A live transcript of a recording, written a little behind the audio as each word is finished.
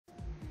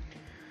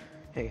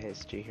Hey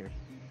guys, Jay here.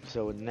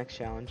 So the next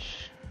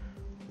challenge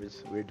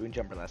was we were doing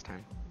jumper last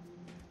time,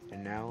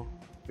 and now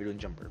we're doing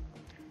jumper,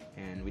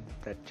 and we did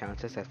that challenge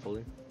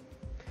successfully.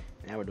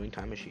 Now we're doing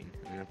time machine,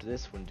 and after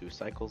this we're gonna do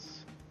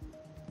cycles,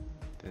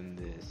 then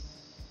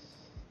this.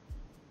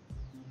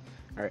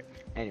 All right.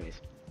 Anyways,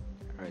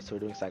 all right. So we're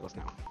doing cycles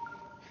now.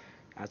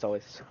 As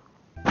always,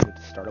 we need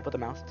to start up with the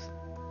mouse.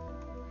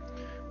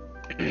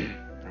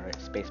 All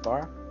right. Space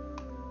bar.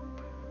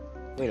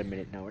 Wait a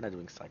minute. No, we're not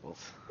doing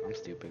cycles. I'm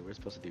stupid. We're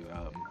supposed to do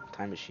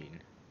time machine.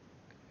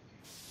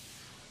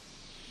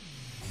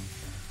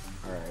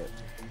 All right.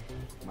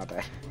 My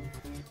bad.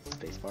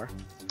 Space bar.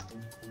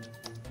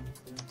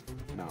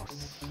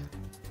 Mouse.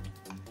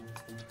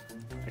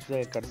 I feel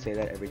like I gotta say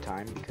that every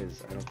time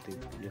because I don't think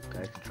you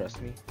guys can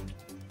trust me.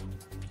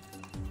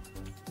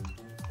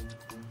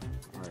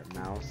 Alright,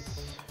 mouse.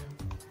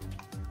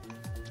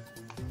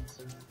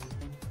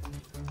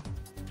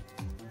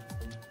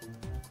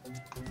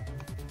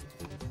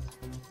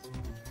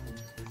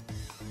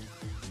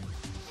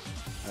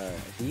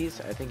 Alright,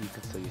 these I think you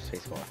can still use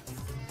spacebar.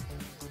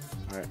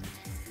 Alright.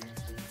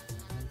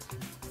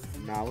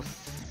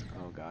 Mouse.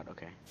 Oh god,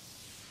 okay.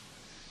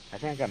 I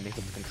think I got mixed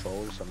up the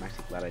controllers, so I'm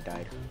actually glad I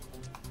died.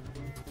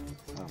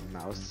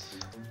 Mouse.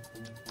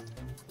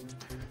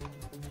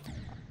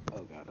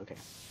 Oh god, okay.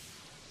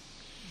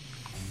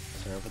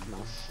 Start with the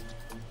mouse.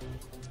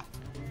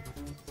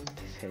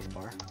 Space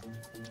bar.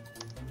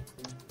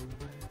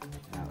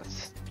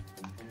 Mouse.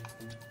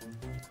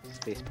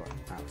 Space bar.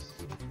 Mouse.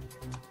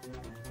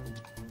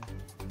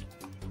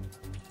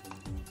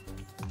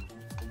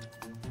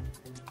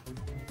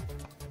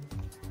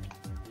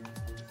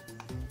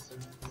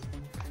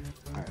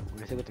 Alright, we're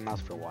gonna stick with the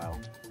mouse for a while.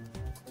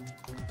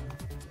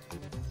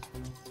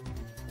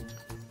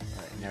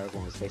 Alright, now we're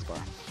going with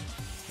spacebar.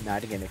 No, I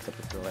didn't get mixed up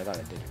with the I thought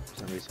I did for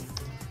some reason.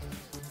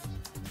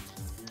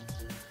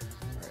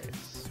 Alright,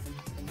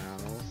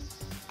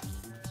 mouse.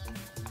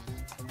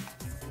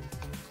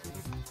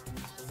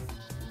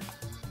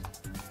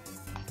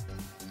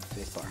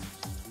 Spacebar.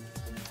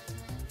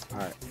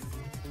 Alright.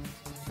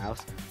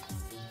 Mouse.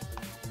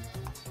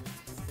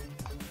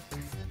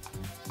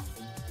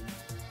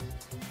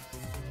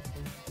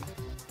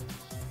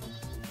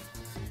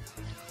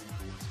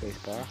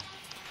 Spacebar.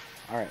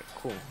 Alright,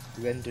 cool.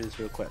 We're gonna do this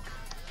real quick.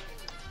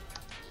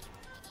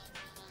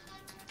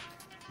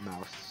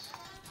 Mouse.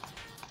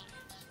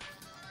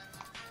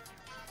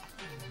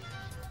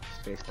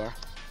 Spacebar.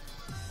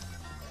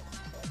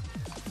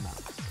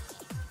 Mouse.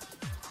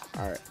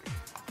 Alright.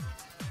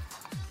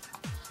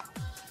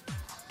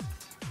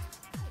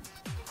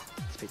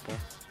 Spacebar.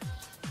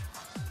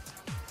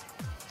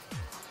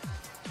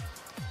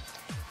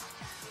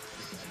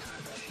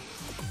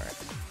 Alright.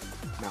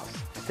 Mouse.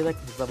 I feel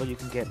like this level you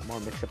can get more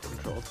mixed up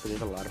controls because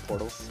there's a lot of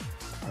portals.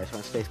 Alright, so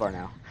I'm spacebar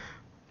now.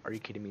 Are you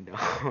kidding me? No,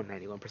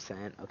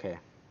 91%. Okay.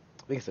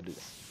 We can still do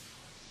this.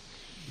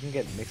 You can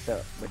get mixed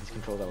up with these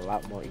controls a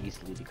lot more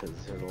easily because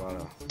there's a lot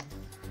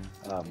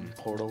of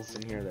portals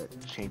in here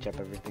that change up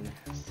everything.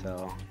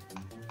 So,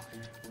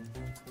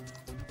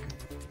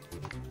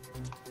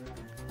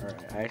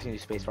 alright, I actually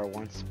used spacebar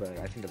once, but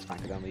I think that's fine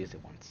because I only used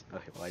it once.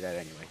 Okay, well I died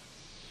anyway,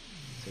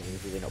 so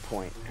there's really no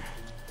point.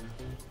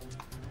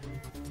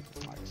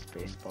 Alright,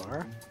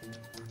 spacebar,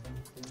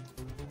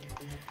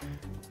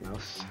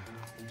 mouse,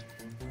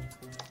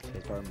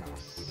 spacebar,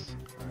 mouse.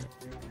 Alright.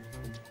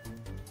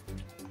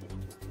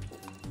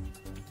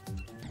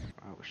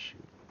 Oh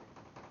shoot.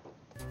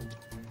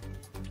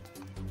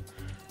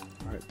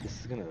 Alright, this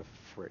is gonna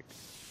freak.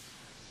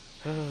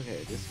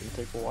 Okay, this is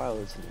gonna take a while,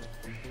 isn't it?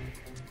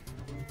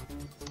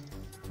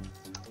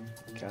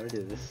 Gotta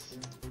do this.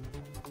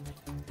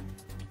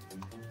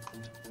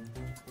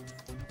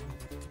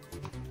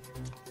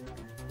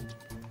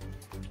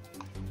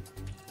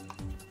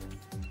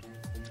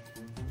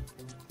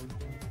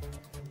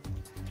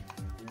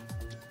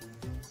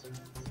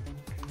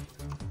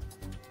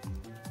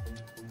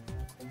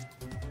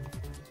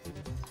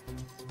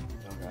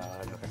 Oh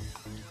god, okay.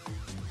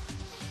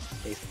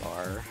 Space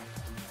bar.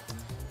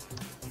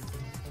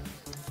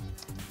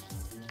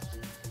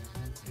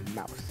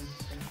 Mouse.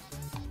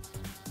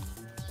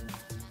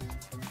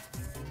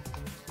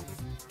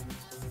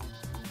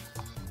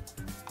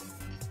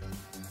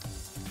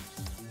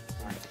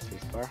 Alright,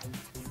 space bar.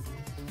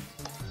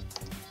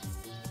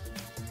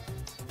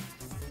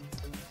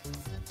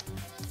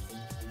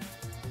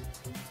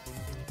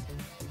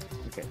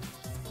 Okay.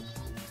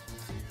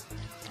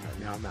 Alright,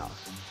 now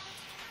mouse.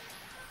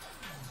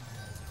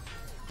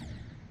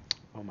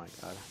 Oh my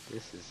god,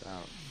 this is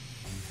out.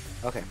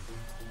 Okay.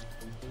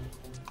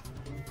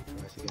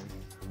 Try this again.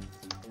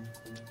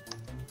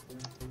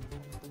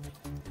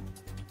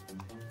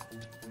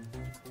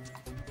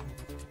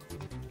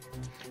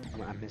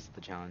 Oh, I missed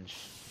the challenge.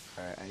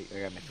 Alright, I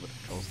got mixed with the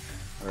controls.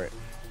 Alright.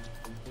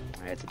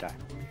 I had to die.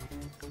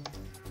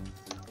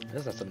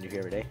 This is not something you hear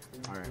every day.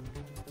 Alright.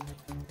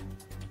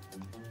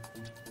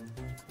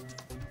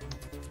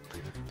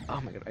 Oh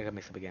my god, I got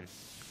mixed up again.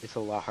 It's a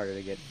lot harder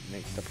to get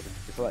mixed up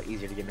with, it's a lot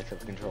easier to get mixed up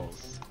with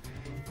controls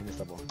in this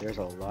level. There's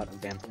a lot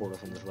of damn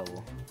portals in this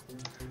level.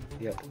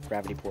 You got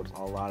gravity portals,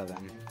 a lot of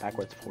them.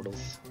 Backwards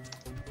portals.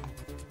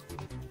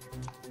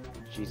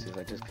 Jesus,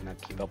 I just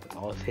cannot keep up with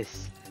all of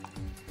this.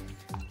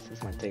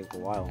 This might take a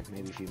while,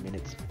 maybe a few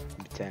minutes,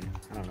 maybe 10,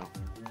 I don't know.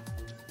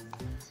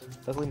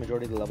 Luckily,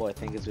 majority of the level I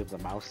think is with the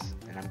mouse,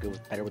 and I'm good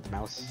with better with the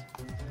mouse.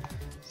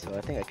 So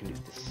I think I can do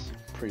this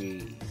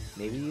pretty,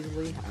 maybe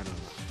easily, I don't know.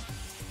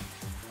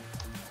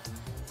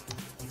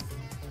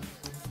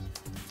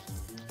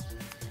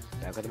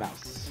 Back with the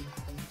mouse.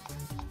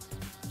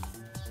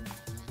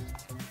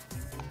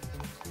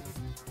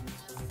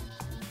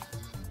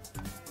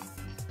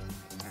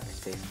 Alright,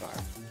 space bar.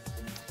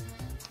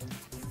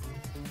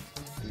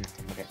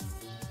 Okay.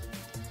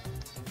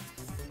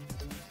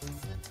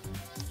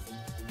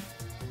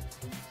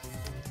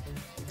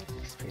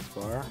 Space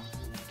bar.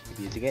 Keep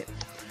using it.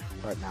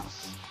 Right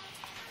mouse.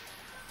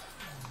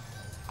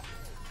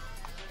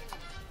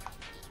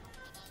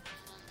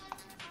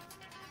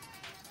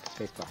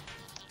 Space bar.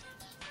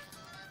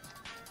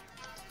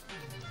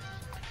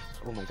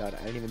 Oh my god,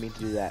 I didn't even mean to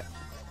do that.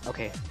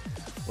 Okay.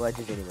 Well, I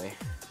did anyway.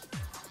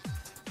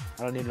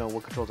 I don't even know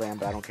what controls I am,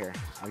 but I don't care.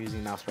 I'm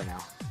using mouse right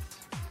now.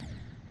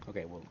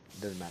 Okay, well,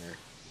 it doesn't matter.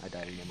 I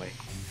died anyway.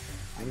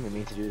 I didn't even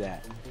mean to do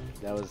that.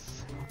 That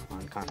was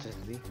on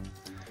consistency.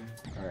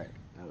 Alright,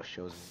 that was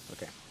shows.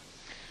 Okay.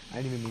 I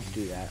didn't even mean to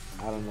do that.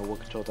 I don't know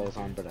what controls I was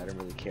on, but I don't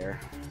really care.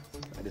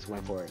 I just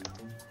went for it.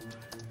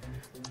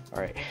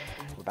 Alright,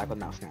 we're back with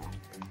mouse now.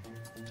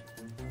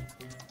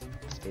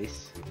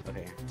 Space.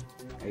 Okay.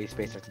 I use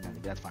space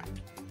accidentally, that's fine.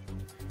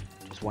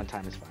 Just one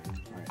time is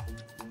fine. Alright.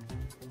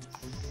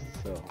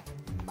 So,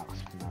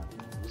 mouse.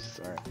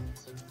 Alright.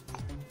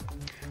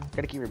 I'm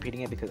gonna keep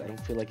repeating it because I don't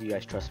feel like you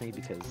guys trust me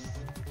because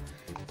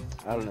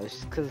I don't know, it's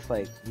just because it's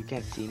like you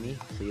can't see me,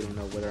 so you don't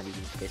know whether I'm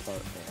using spacebar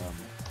or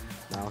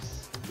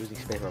mouse. I'm using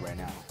spacebar right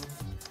now.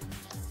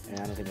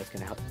 And I don't think that's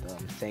gonna help,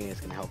 saying it's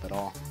gonna help at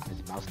all.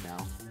 It's mouse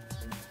now.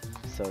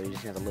 So you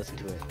just have to listen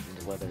to it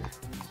and whether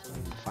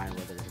find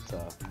whether it's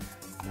a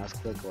mouse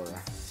click or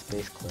a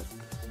space click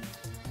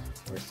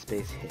or a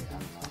space hit, I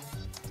don't know.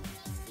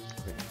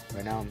 Okay,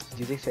 right now I'm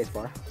using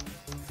spacebar. I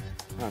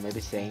don't know,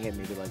 maybe saying it,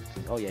 maybe like,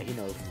 oh yeah, he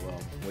knows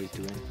what he's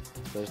doing.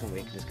 So there's no way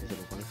he can just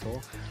consider one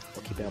control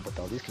while keeping up with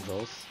all these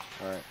controls.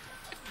 Alright.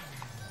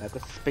 Back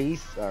with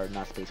space, or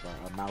not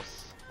spacebar,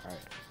 mouse.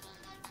 Alright.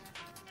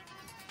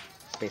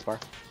 Spacebar.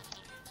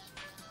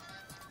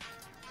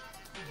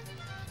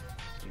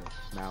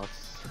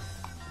 Mouse.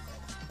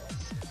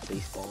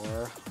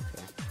 Spacebar.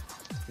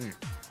 Okay.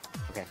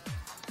 Okay.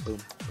 Boom.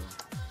 Boom.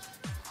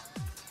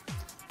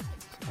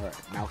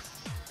 Alright, mouse.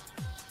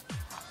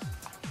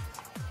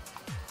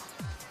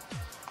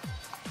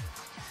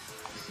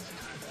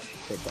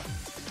 Spacebar.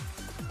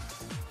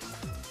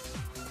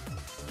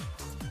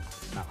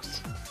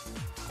 Mouse.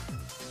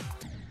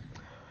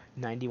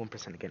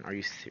 91% again. Are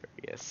you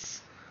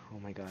serious? Oh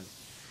my god.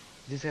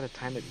 You just gotta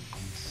time it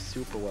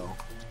super well.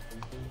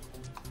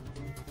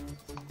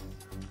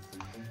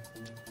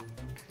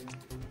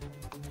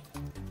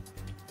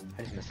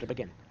 I just messed it up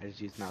again. I just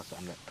used mouse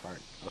on that part.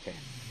 Okay.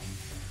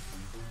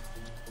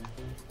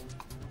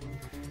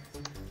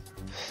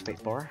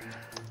 Spacebar.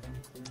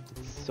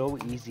 It's so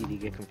easy to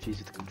get confused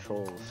with the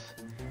controls.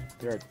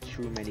 There are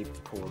too many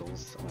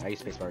portals. Oh, I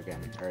use spacebar again.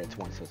 Alright, it's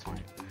one, so it's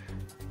fine.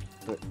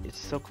 But it's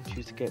so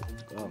confused to get,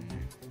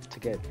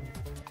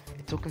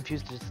 it's so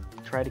confused to just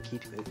try to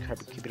keep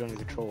it under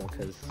control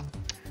because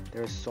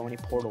there are so many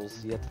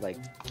portals. You have to like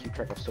keep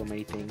track of so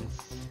many things.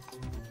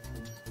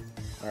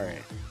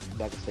 Alright,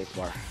 back to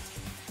spacebar.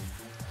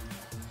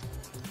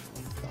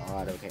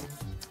 God, okay.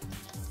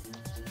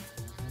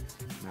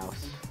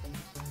 Mouse.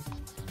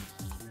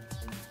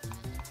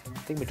 I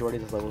think majority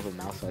of this level is with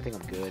mouse, so I think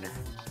I'm good.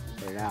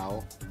 Right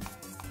now.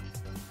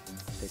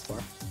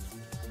 Spacebar.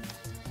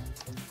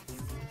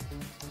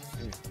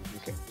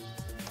 Okay.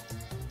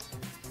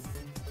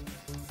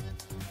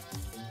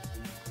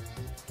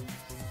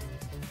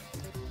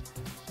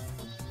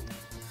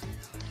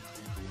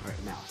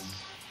 Alright, mouse.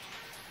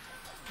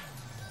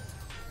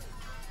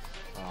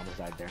 Oh, I almost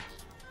died there.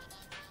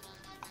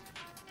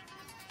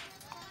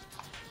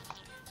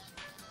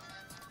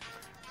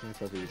 I'm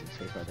supposed to be using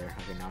spacebar there.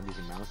 Okay, now I'm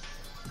using mouse.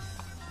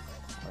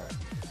 Alright,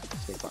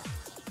 spacebar.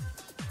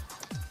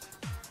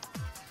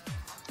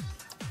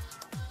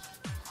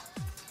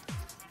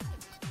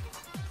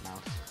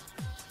 Mouse.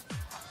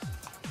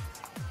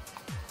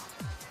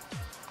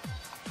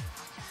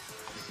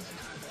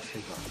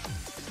 Spacebar.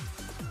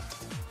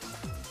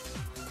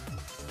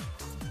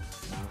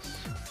 Mouse.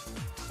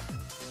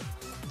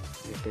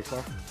 Okay,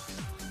 spacebar.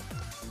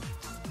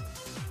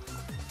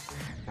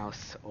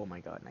 Mouse. Oh my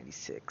god,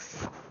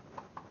 96.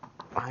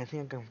 I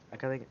think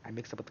I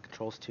mixed up with the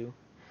controls too.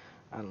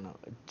 I don't know.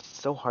 It's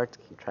so hard to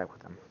keep track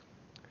with them.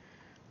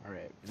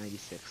 Alright,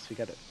 96. We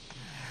gotta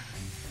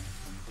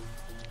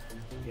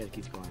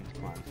keep going.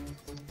 Come on.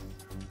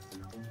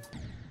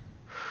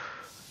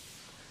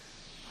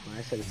 When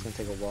I said it's gonna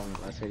take a while in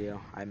the last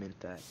video, I meant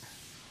that.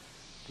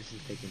 This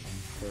is taking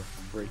for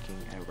freaking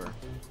ever.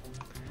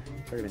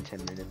 It's already been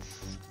 10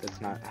 minutes.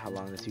 That's not how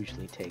long this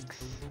usually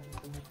takes.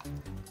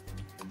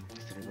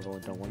 I've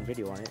only done one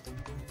video on it,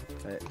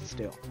 but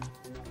still.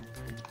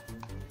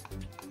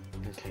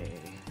 Okay.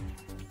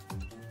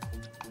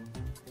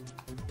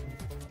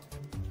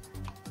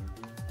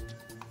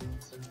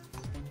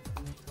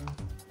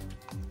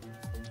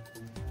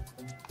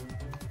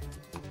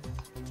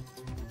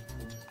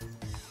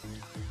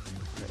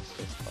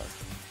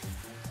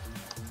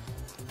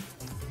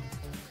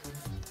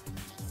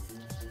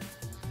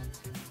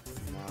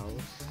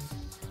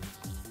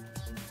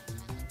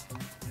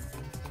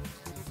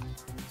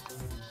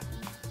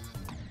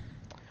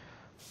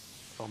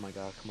 Oh my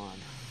god, come on.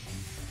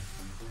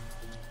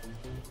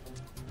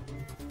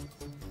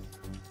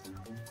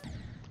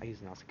 I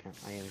use mouse account.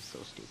 I am so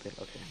stupid.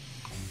 Okay.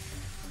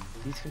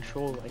 These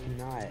controls, I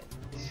cannot.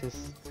 It's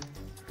just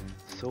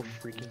so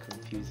freaking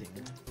confusing.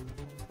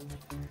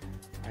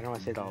 I know I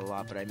say that a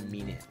lot, but I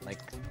mean it like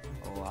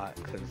a lot,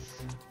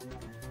 because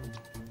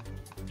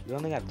we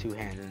only got two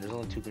hands and there's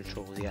only two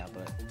controls, yeah,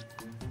 but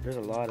there's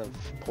a lot of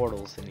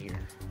portals in here.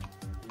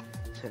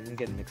 So I'm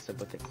getting mixed up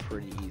with it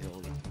pretty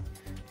easily.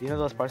 You know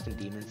those parts in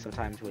Demons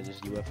sometimes where there's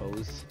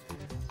UFOs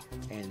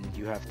and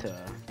you have to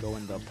go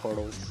in the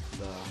portals,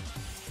 the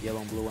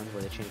yellow and blue ones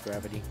where they change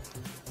gravity?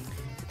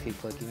 Keep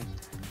clicking.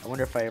 I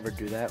wonder if I ever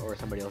do that or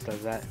somebody else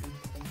does that.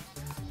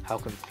 How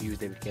confused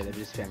they would get if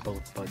they just spam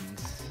both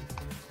buttons.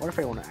 I wonder if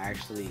I want to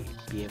actually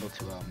be able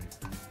to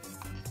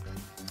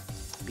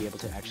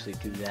actually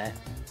do that,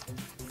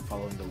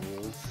 following the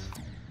rules.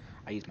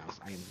 I use mouse.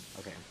 I am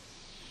okay.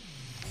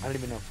 I don't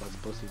even know if I was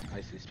supposed to.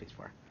 I see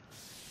spacebar.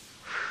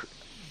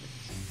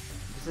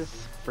 This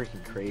is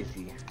freaking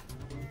crazy.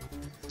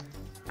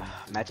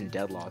 Imagine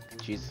deadlock.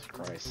 Jesus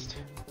Christ.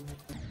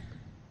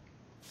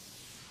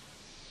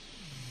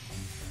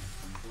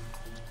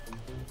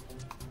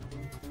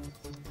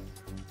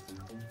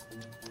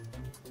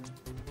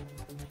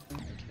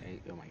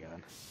 Okay, oh my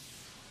god.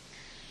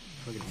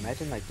 Freaking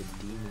imagine like the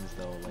demons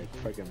though, like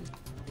freaking,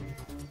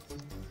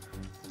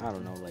 I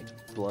don't know, like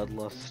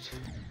Bloodlust.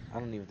 I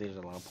don't even think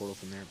there's a lot of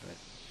portals in there, but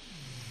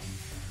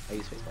I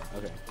use spacebar.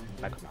 Okay,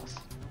 back with mouse.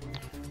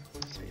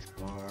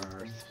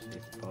 Spacebar,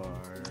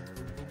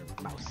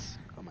 spacebar, mouse.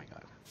 Oh my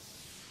god.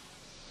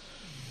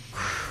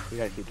 We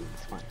gotta keep doing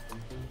this, fine.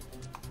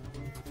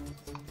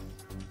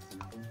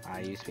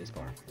 I use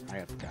spacebar. I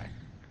have to die.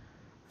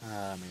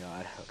 Oh my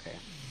god, okay.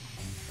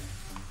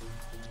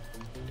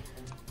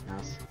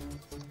 Mouse.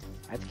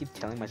 I have to keep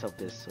telling myself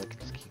this so I can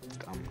just keep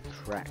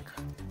track.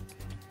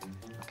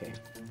 Okay.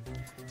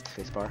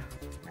 Spacebar,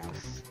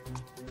 mouse.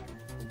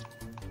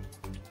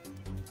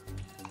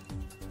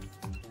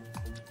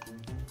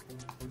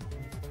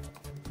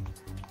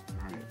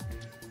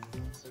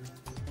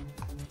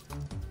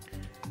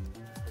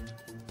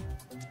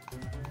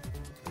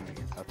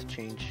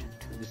 Change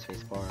to the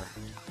spacebar.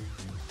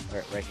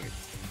 Alright, right here.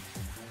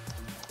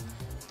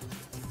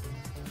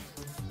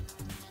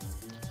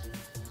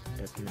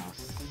 There's the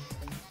mouse.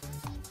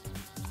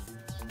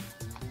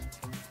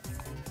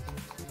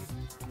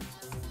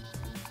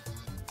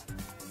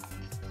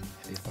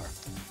 Spacebar.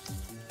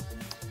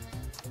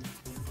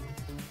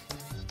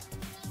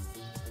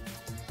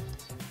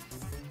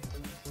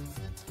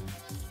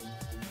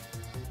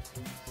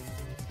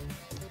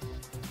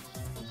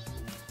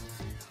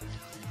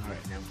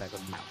 Alright, now I'm back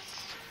with the mouse.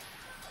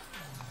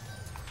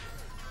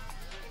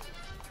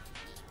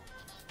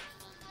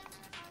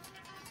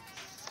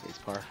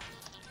 Spacebar.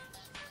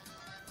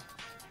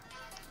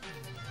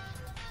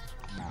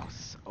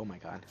 Mouse. Oh my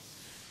god.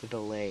 The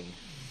delay.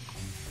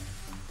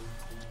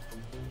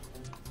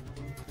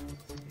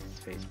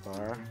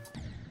 Spacebar.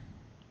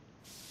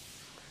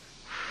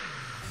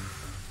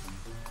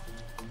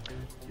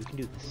 You can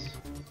do this.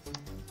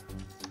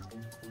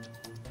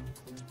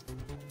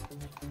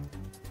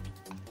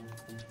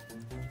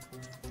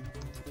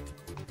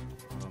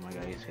 Oh my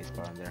god, use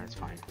spacebar on there, it's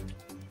fine.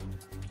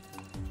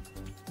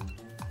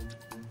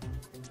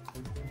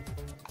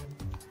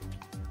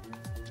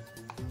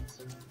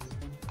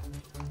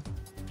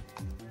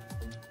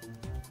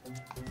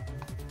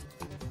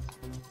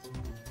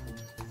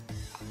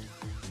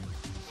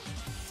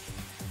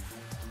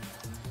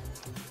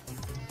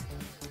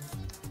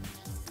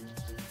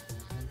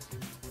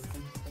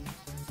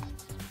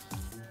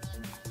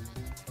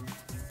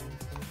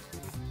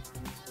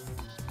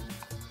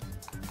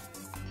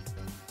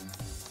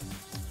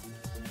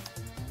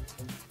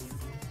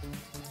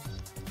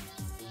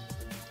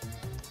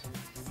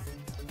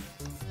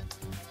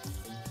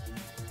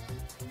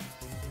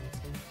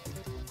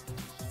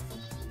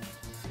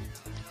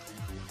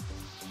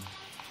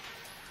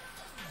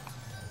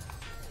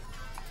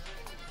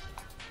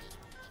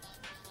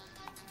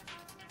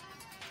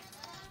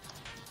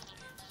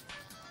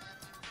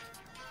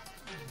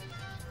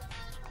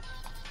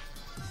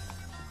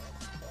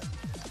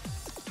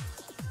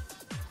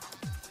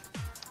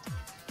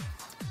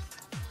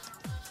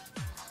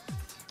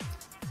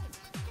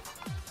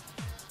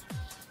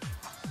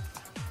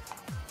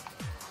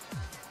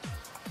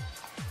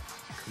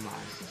 Come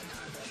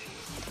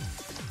on.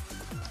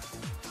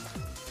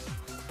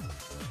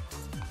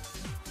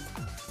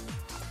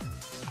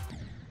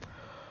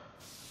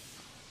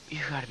 You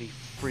gotta be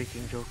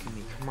freaking joking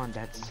me. Come on,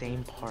 that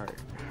same part.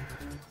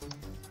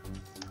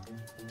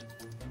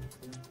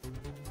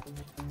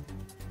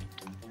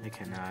 I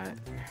cannot.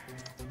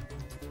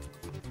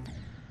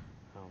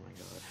 Oh my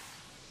god.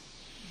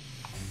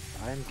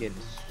 I'm getting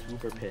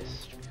super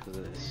pissed because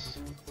of this.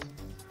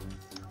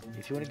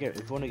 If you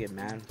wanna get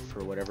mad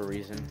for whatever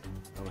reason,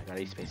 oh my god,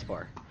 I use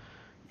spacebar.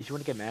 If you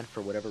wanna get mad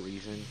for whatever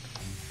reason,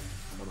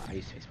 oh my, I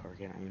use spacebar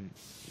again. I mean,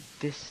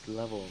 this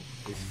level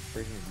is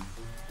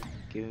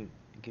freaking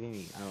giving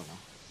me, I don't know,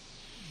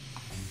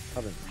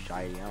 probably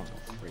anxiety. I don't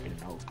know, freaking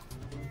know.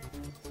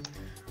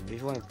 If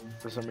you want to,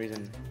 for some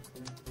reason,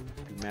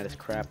 be mad as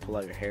crap, pull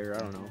out your hair, I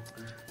don't know,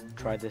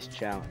 try this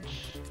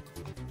challenge.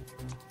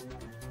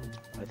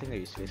 I think I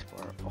used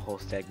spacebar a whole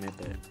segment,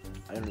 but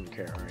I don't even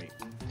care. Alright.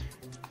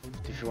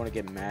 If you want to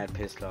get mad,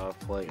 pissed off,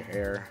 pull out your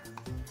hair,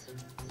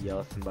 yell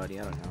at somebody,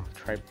 I don't know,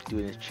 try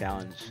doing this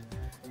challenge.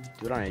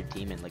 Do it on a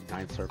demon, like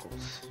 9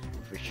 circles.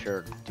 For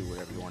sure, do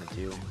whatever you want to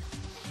do.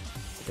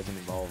 It doesn't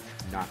involve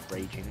not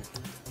raging.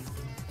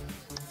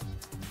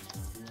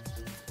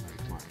 Alright,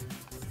 come on.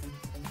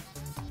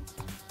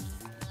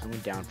 I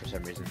went down for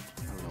some reason.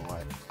 I don't know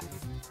why.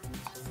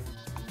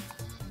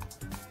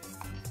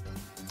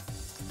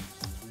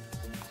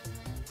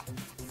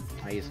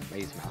 I use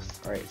mouse.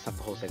 Alright, it's not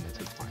the whole segment,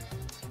 so it's fine.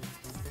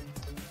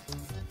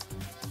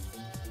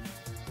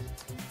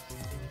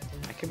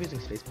 I kept using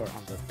spacebar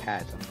on the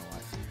pads, I don't know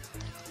why.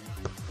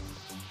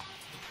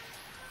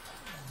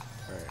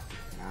 Alright,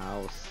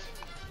 mouse.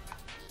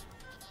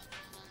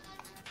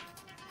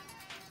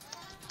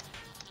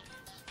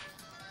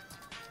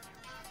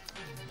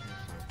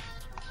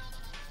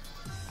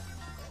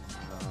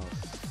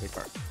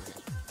 Spacebar.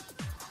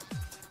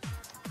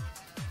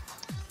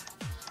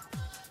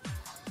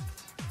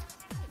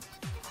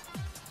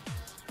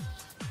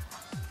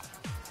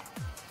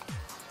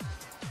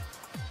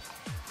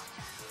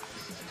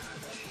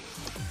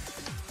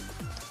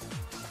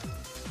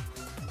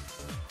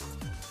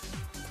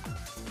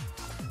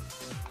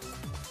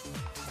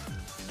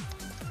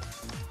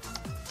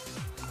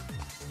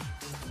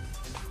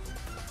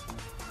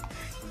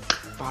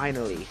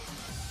 Finally.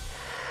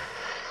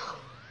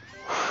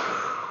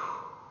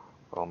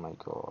 Oh my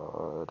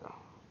god.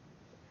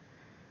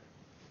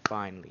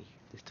 Finally.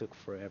 This took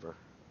forever.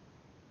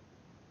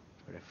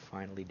 But I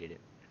finally did it.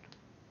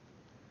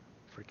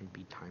 Freaking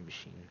beat Time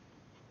Machine.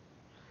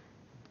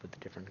 With the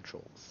different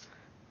controls.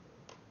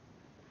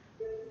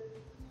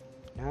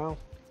 Now,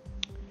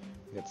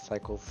 we got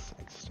Cycles,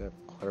 X-Step,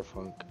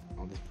 Clutterfunk,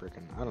 all this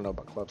freaking, I don't know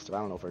about club stuff, I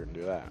don't know if we're gonna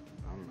do that.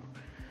 I don't know.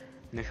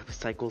 Next up is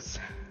Cycles.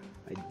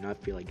 I do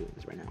not feel like doing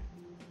this right now.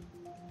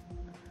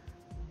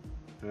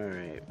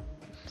 Alright,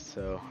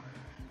 so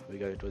we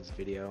gotta do this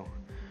video.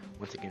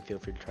 Once again, feel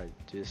free to try to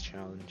do this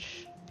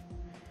challenge.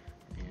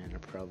 And I'm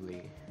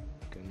probably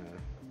gonna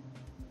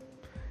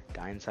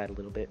die inside a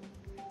little bit.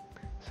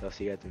 So I'll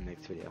see you guys in the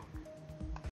next video.